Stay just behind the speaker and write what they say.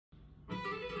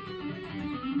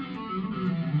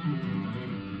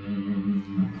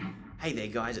Hey there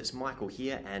guys, it's Michael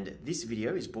here, and this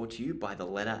video is brought to you by the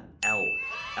letter L.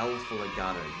 L for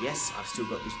legato. Yes, I've still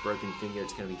got this broken finger.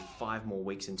 It's going to be 5 more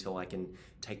weeks until I can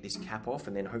take this cap off,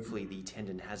 and then hopefully the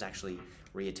tendon has actually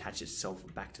reattached itself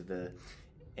back to the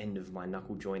end of my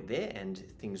knuckle joint there, and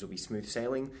things will be smooth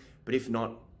sailing. But if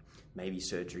not, maybe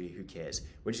surgery, who cares?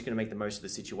 We're just going to make the most of the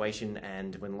situation,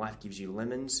 and when life gives you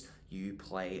lemons, you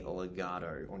play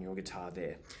legato on your guitar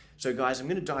there. So guys, I'm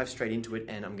going to dive straight into it,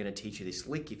 and I'm going to teach you this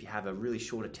lick. If you have a really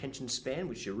short attention span,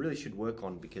 which you really should work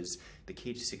on, because the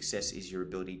key to success is your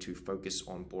ability to focus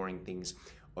on boring things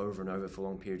over and over for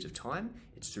long periods of time.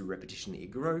 It's through repetition that you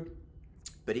grow.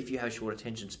 But if you have a short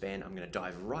attention span, I'm going to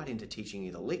dive right into teaching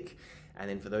you the lick. And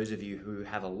then for those of you who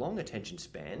have a long attention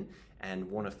span and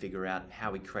want to figure out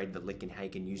how we created the lick and how you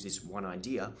can use this one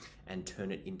idea and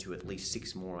turn it into at least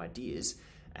 6 more ideas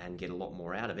and get a lot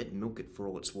more out of it, milk it for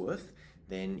all it's worth,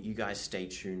 then you guys stay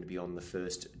tuned beyond the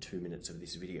first 2 minutes of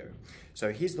this video.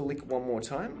 So here's the lick one more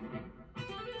time.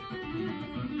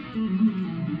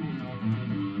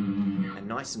 And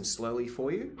nice and slowly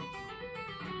for you.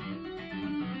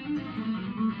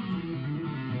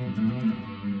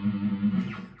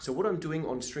 So what I'm doing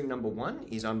on string number 1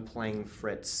 is I'm playing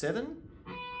fret 7,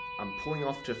 I'm pulling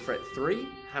off to fret 3,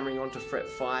 hammering onto fret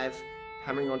 5,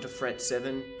 hammering onto fret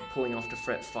 7, pulling off to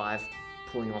fret 5,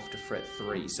 pulling off to fret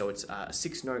 3. So it's a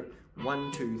 6-note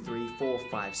 1, 2, 3, 4,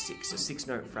 5, 6, a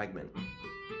 6-note fragment.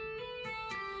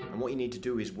 And what you need to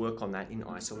do is work on that in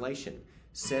isolation.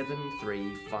 7,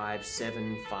 3, 5,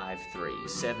 7, 5, 3,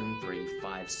 7, 3,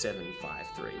 5, 7, 5,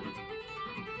 3.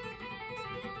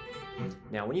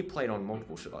 Now, when you play it on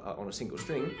on a single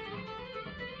string,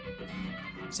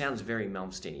 it sounds very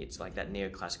Malmsteeny. It's like that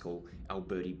neoclassical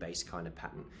Alberti bass kind of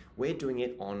pattern. We're doing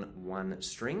it on 1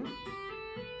 string.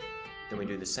 Then we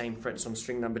do the same frets on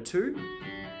string number 2.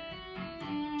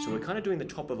 So we're kind of doing the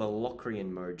top of a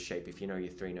Locrian mode shape, if you know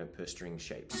your 3-note per string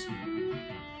shapes.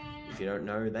 If you don't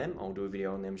know them, I'll do a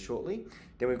video on them shortly.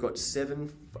 Then we've got 7,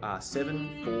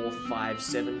 4, 5,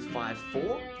 7, 5,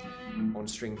 4. On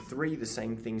string 3, the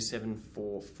same thing, 7,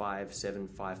 4, 5, 7,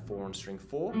 5, 4 on string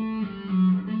 4.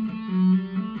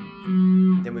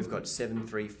 Then we've got 7,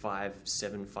 3, 5,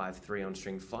 7, 5, 3 on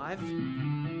string 5.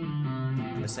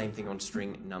 And the same thing on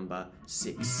string number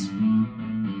 6.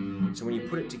 So when you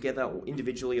put it together, or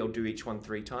individually, I'll do each one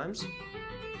 3 times.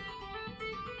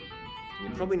 You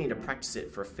probably need to practice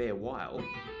it for a fair while.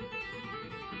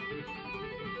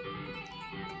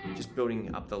 Just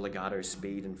building up the legato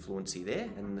speed and fluency there,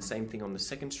 and the same thing on the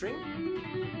 2nd string.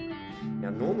 Now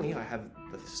normally I have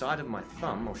the side of my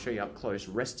thumb, I'll show you up close,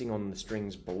 resting on the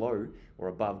strings below or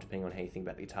above, depending on how you think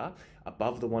about the guitar,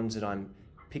 above the ones that I'm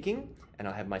picking, and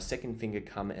I have my 2nd finger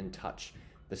come and touch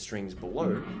the strings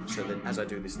below, so that as I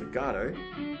do this legato,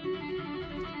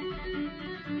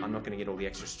 I'm not going to get all the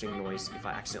extra string noise if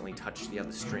I accidentally touch the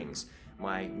other strings.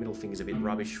 My middle finger's a bit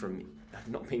rubbish from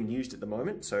not being used at the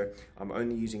moment, so I'm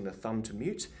only using the thumb to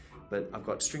mute. But I've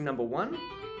got string number 1,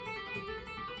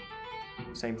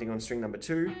 same thing on string number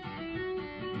 2,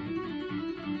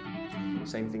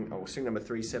 same thing, string number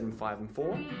 3, 7, 5, and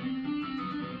 4,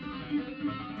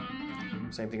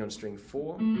 same thing on string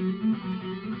 4,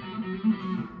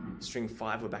 string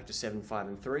 5, we're back to 7, 5,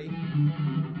 and 3,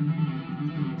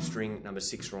 string number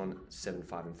 6, we're on 7,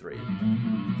 5, and 3.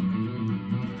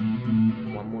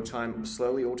 One more time,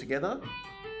 slowly all together.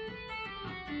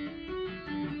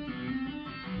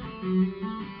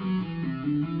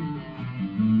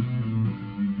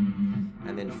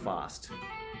 And then fast.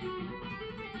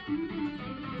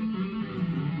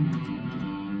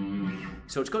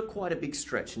 So it's got quite a big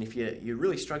stretch, and if you're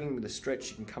really struggling with the stretch,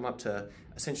 you can come up to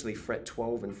essentially fret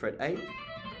 12 and fret 8.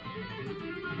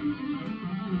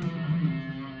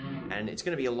 And it's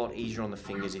going to be a lot easier on the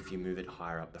fingers if you move it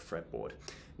higher up the fretboard.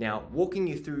 Now, walking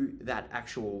you through that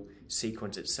actual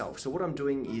sequence itself. So what I'm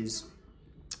doing is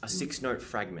a 6-note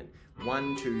fragment.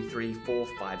 1, 2, 3, 4,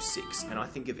 5, 6. And I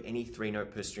think of any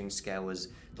 3-note per string scale as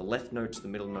the left notes, the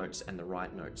middle notes, and the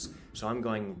right notes. So I'm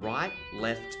going right,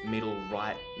 left, middle,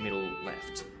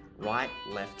 left. Right,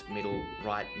 left, middle,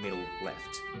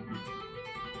 left.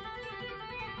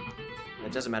 And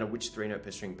it doesn't matter which 3-note per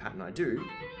string pattern I do,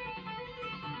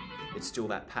 it's still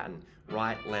that pattern.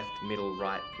 Right, left, middle,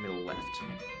 left.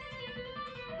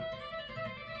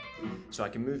 So I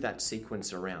can move that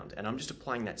sequence around, and I'm just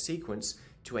applying that sequence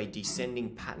to a descending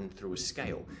pattern through a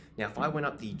scale. Now, if I went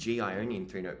up the G Ionian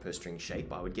 3-note per string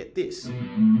shape, I would get this.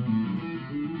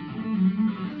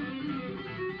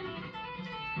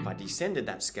 If I descended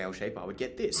that scale shape, I would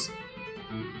get this.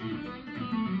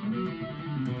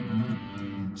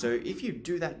 So if you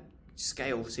do that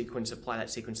scale sequence, apply that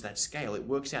sequence to that scale, it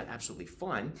works out absolutely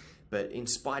fine. but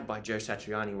inspired by Joe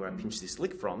Satriani, where I pinched this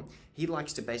lick from, he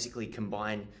likes to basically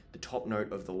combine the top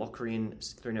note of the Locrian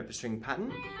 3-note per string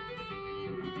pattern,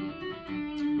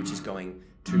 which is going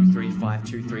 2 3 5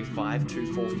 2 3 5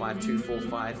 2 4 5 2 4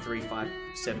 5 3 5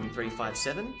 7 3 5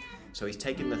 7. So he's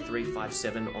taken the 3 5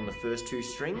 7 on the first two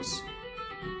strings,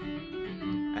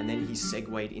 and then he's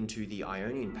segued into the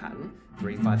Ionian pattern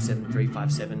 3 5 7 3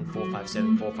 5 7 4 5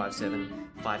 7 4 5 7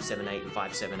 5 7 8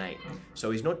 5 7 8.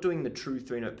 So he's not doing the true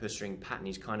 3-note per string pattern.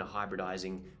 He's kind of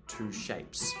hybridizing two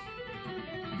shapes.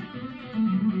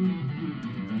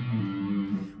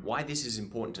 Why this is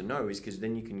important to know is because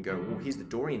then you can go, well, here's the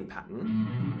Dorian pattern,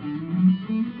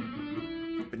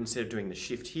 but instead of doing the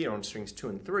shift here on strings 2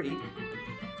 and 3,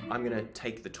 I'm going to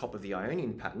take the top of the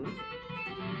Ionian pattern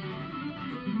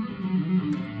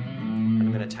and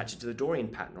I'm going to attach it to the Dorian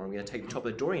pattern, or I'm going to take the top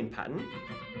of the Dorian pattern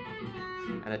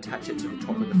and attach it to the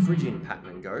top of the Phrygian pattern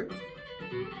and go.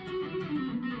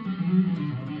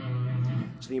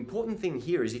 So the important thing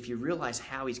here is if you realize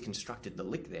how he's constructed the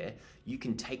lick there, you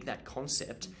can take that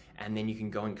concept and then you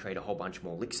can go and create a whole bunch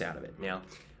more licks out of it. Now,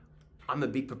 I'm a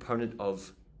big proponent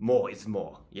of more is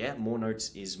more. Yeah, more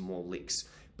notes is more licks.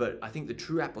 But I think the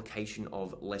true application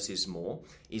of less is more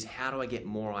is how do I get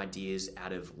more ideas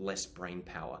out of less brain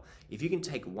power? If you can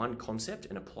take one concept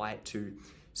and apply it to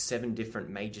 7 different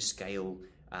major scale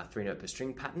 3-note per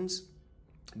string patterns,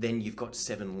 then you've got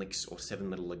 7 licks or 7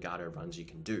 little legato runs you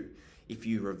can do. If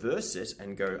you reverse it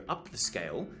and go up the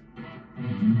scale,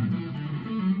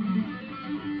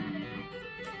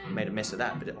 made a mess of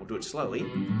that, but I'll do it slowly,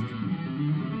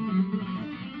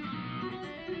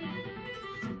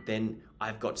 then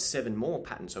I've got 7 more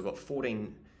patterns. So I've got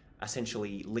 14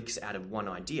 essentially licks out of one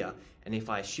idea. And if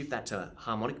I shift that to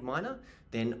harmonic minor,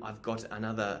 then I've got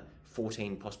another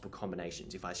 14 possible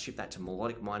combinations. If I shift that to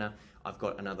melodic minor, I've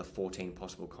got another 14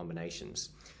 possible combinations.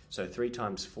 So 3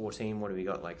 times 14, what do we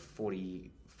got? Like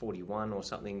 41 or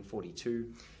something,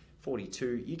 42.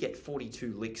 42, you get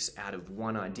 42 licks out of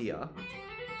one idea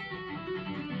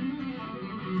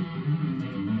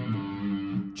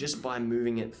just by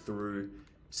moving it through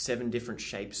 7 different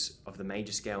shapes of the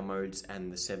major scale modes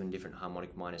and the 7 different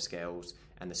harmonic minor scales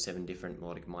and the 7 different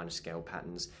melodic minor scale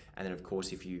patterns. And then of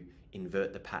course, if you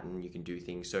invert the pattern, you can do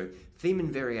things. So theme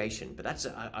and variation, but that's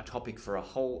a topic for a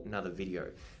whole nother video.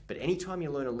 But anytime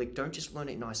you learn a lick, don't just learn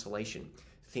it in isolation.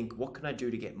 Think, what can I do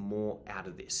to get more out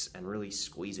of this and really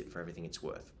squeeze it for everything it's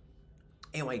worth?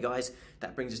 Anyway, guys,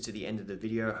 that brings us to the end of the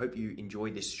video. Hope you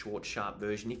enjoyed this short, sharp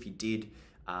version. If you did,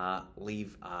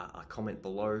 leave a comment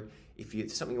below. If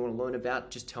there's something you want to learn about,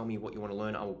 just tell me what you want to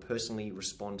learn. I will personally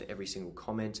respond to every single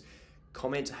comment.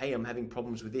 Comment, hey, I'm having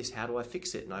problems with this. How do I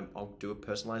fix it? And I'll do a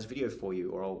personalized video for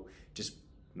you, or I'll just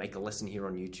make a lesson here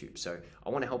on YouTube. So I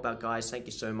want to help out, guys. Thank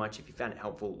you so much. If you found it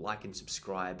helpful, like and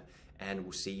subscribe, and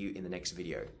we'll see you in the next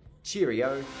video.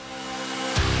 Cheerio.